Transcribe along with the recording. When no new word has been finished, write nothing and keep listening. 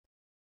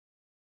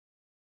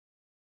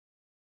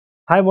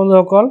হাই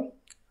বন্ধুসকল,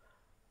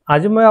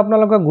 আজি মই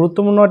আপোনালোকক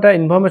গুৰুত্বপূৰ্ণ এটা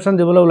ইনফৰমেশ্যন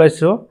দিবলৈ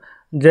ওলাইছোঁ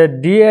যে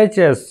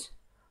DHS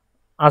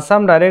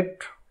Assam ডাইৰেক্ট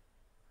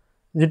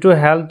যেটো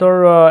হেলথৰ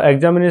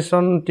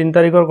এক্সামিনেশ্যন 3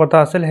 তাৰিখৰ কথা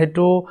আছিল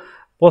হেতু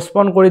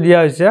পোষ্টপন কৰি দিয়া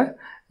হৈছে।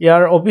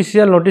 ইয়াৰ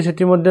অফিচিয়েল নোটিছ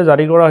ইতিমধ্যে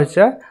জাৰি কৰা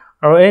হৈছে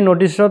আৰু এই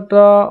নোটিছত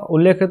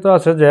উল্লেখিত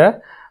আছে যে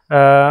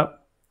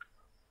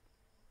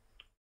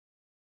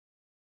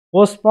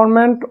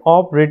Postponement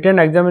of written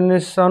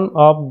examination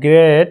of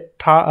grade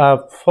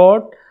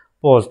 4th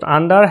post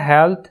under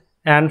Health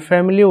and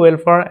Family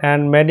Welfare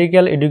and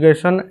Medical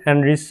Education and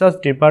Research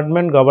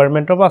Department,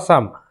 Government of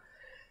Assam.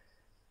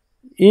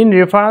 In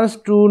reference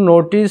to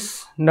notice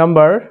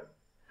number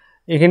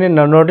 2,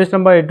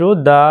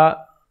 the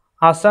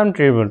Assam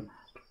Tribune.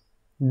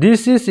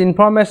 This is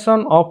information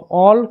of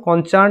all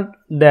concerned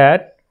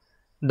that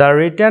the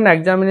written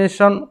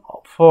examination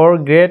for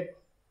grade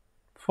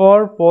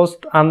 4 post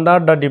under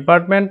the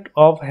Department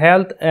of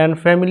Health and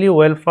Family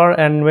Welfare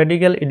and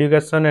Medical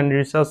Education and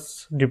Research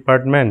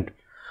Department,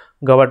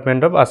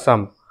 Government of Assam,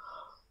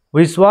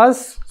 which was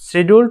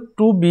scheduled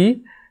to be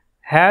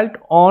held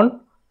on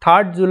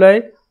 3rd July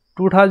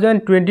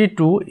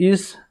 2022 is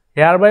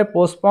hereby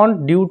postponed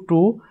due to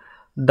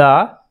the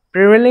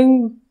prevailing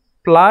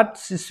flood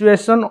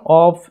situation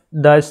of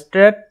the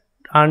state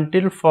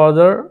until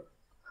further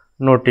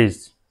notice.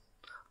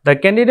 The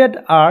candidates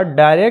are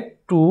direct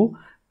to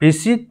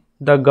visit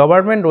the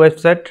government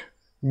website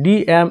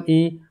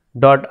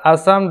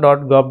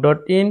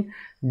dme.assam.gov.in,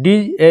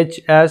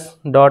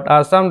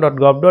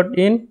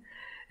 dhs.assam.gov.in.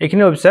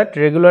 এখানে website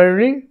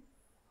regularly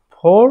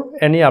for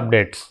any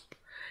updates.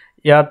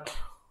 ইয়াত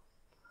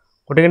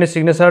গোটেইখিনি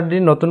signature দি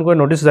নতুনকৈ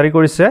notice জাৰি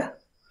কৰিছে।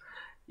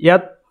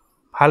 ইয়াত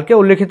ভালকে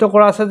উল্লেখিত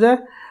কৰা আছে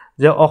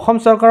যে অসম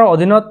চৰকাৰৰ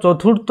অধীনত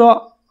 ৪ৰ্থ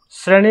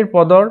শ্ৰেণীৰ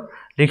পদৰ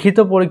লিখিত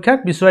পৰীক্ষা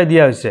পিছুৱাই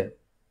দিয়া হৈছে।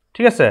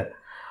 ঠিক আছে,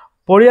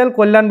 পৰিয়াল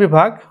কল্যাণ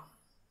বিভাগ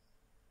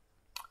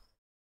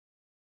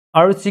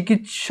আৰু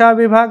চিকিৎসা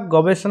বিভাগ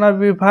গৱেষণা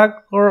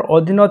বিভাগৰ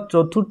অধীনত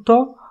 ৪ৰ্থ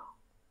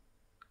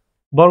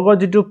বৰ্গৰ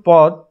যেটো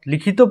পদ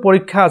লিখিত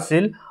পৰীক্ষা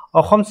আছিল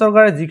অসম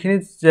চৰকাৰে যিখিনি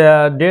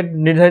ডেট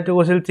নিৰ্ধাৰিত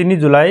কৰিছিল ৩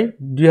 জুলাই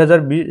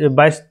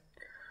 ২০২২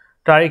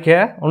 তাৰিখে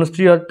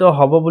অনুষ্ঠিত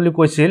হ'ব বুলি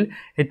কৈছিল।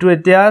 এটো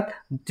এতিয়া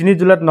 ৩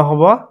 জুলাইত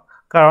নহব,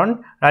 কাৰণ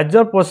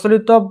ৰাজ্যৰ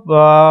প্ৰচলিত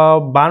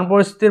বান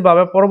পৰিস্থিতিৰ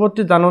বাবে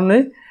পৰৱৰ্তী জাননী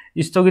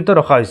স্থগিত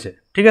ৰখা হৈছে।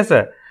 ঠিক আছে,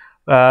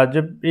 যে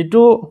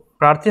এটো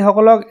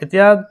প্ৰাৰ্থীসকলক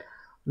এতিয়া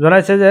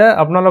জনাইছে যে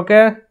আপোনালোকে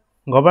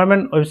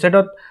গভৰ্ণমেণ্ট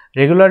ৱেবছাইটত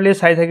ৰেগুলাৰলি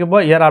চাই থাকিব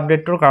ইয়াৰ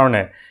আপডেটৰ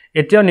কাৰণে।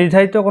 এতিয়া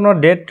নিৰ্ধাৰিত কোনো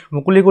ডেট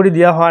মুকলি কৰি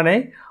দিয়া হোৱা নাই।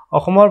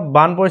 অসমৰ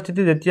বান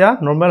পৰিস্থিতি যেতিয়া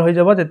নৰ্মেল হৈ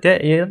যাব তেতিয়া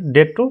এই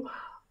ডেটটো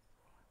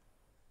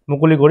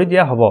মুকলি কৰি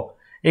দিয়া হ'ব।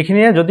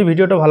 এইখিনিয়ে, যদি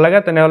ভিডিঅ'টো ভাল লাগে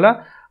তেনেহলে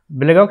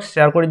বেলেগক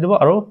শ্বেয়াৰ কৰি দিব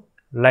আৰু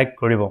লাইক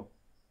কৰিব।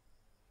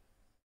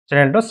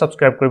 চেনেলটো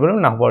সাবস্ক্ৰাইব কৰিবলৈ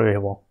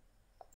নাপাহৰিব।